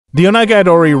The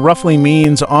Onagadori roughly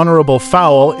means honorable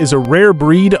fowl is a rare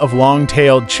breed of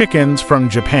long-tailed chickens from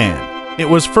Japan. It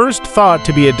was first thought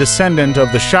to be a descendant of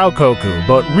the Shoukoku,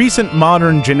 but recent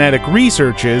modern genetic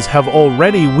researches have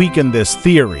already weakened this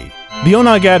theory. The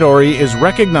Onagadori is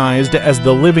recognized as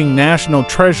the living national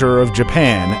treasure of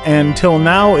Japan, and till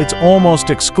now it's almost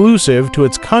exclusive to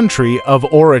its country of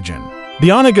origin. The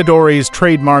Onagadori's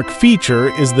trademark feature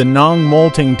is the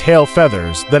non-molting tail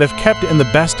feathers that, if kept in the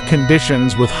best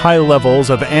conditions with high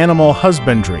levels of animal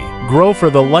husbandry, grow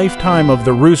for the lifetime of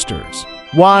the roosters.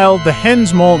 While the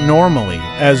hens molt normally,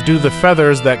 as do the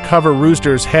feathers that cover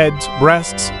roosters' heads,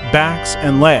 breasts, backs,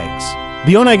 and legs.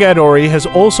 The Onagadori has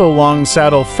also long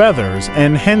saddle feathers,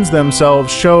 and hens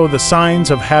themselves show the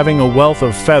signs of having a wealth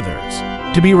of feathers.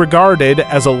 To be regarded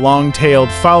as a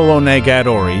long-tailed fowl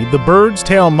Onagadori, the bird's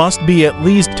tail must be at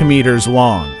least 2 meters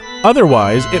long.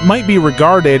 Otherwise, it might be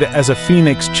regarded as a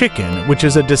phoenix chicken, which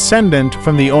is a descendant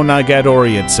from the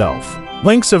Onagadori itself.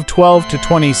 Lengths of 12 to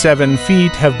 27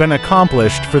 feet have been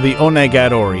accomplished for the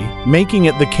Onagadori, making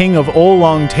it the king of all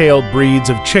long-tailed breeds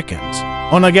of chickens.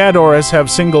 Onagadoris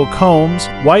have single combs,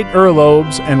 white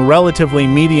earlobes, and relatively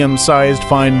medium-sized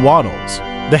fine wattles.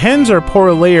 The hens are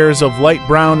poor layers of light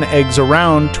brown eggs,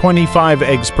 around 25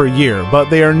 eggs per year, but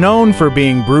they are known for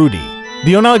being broody.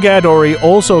 The Onagadori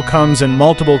also comes in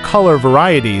multiple color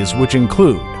varieties, which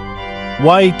include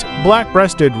white,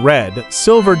 black-breasted red,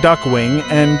 silver duckwing,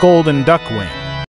 and golden duckwing.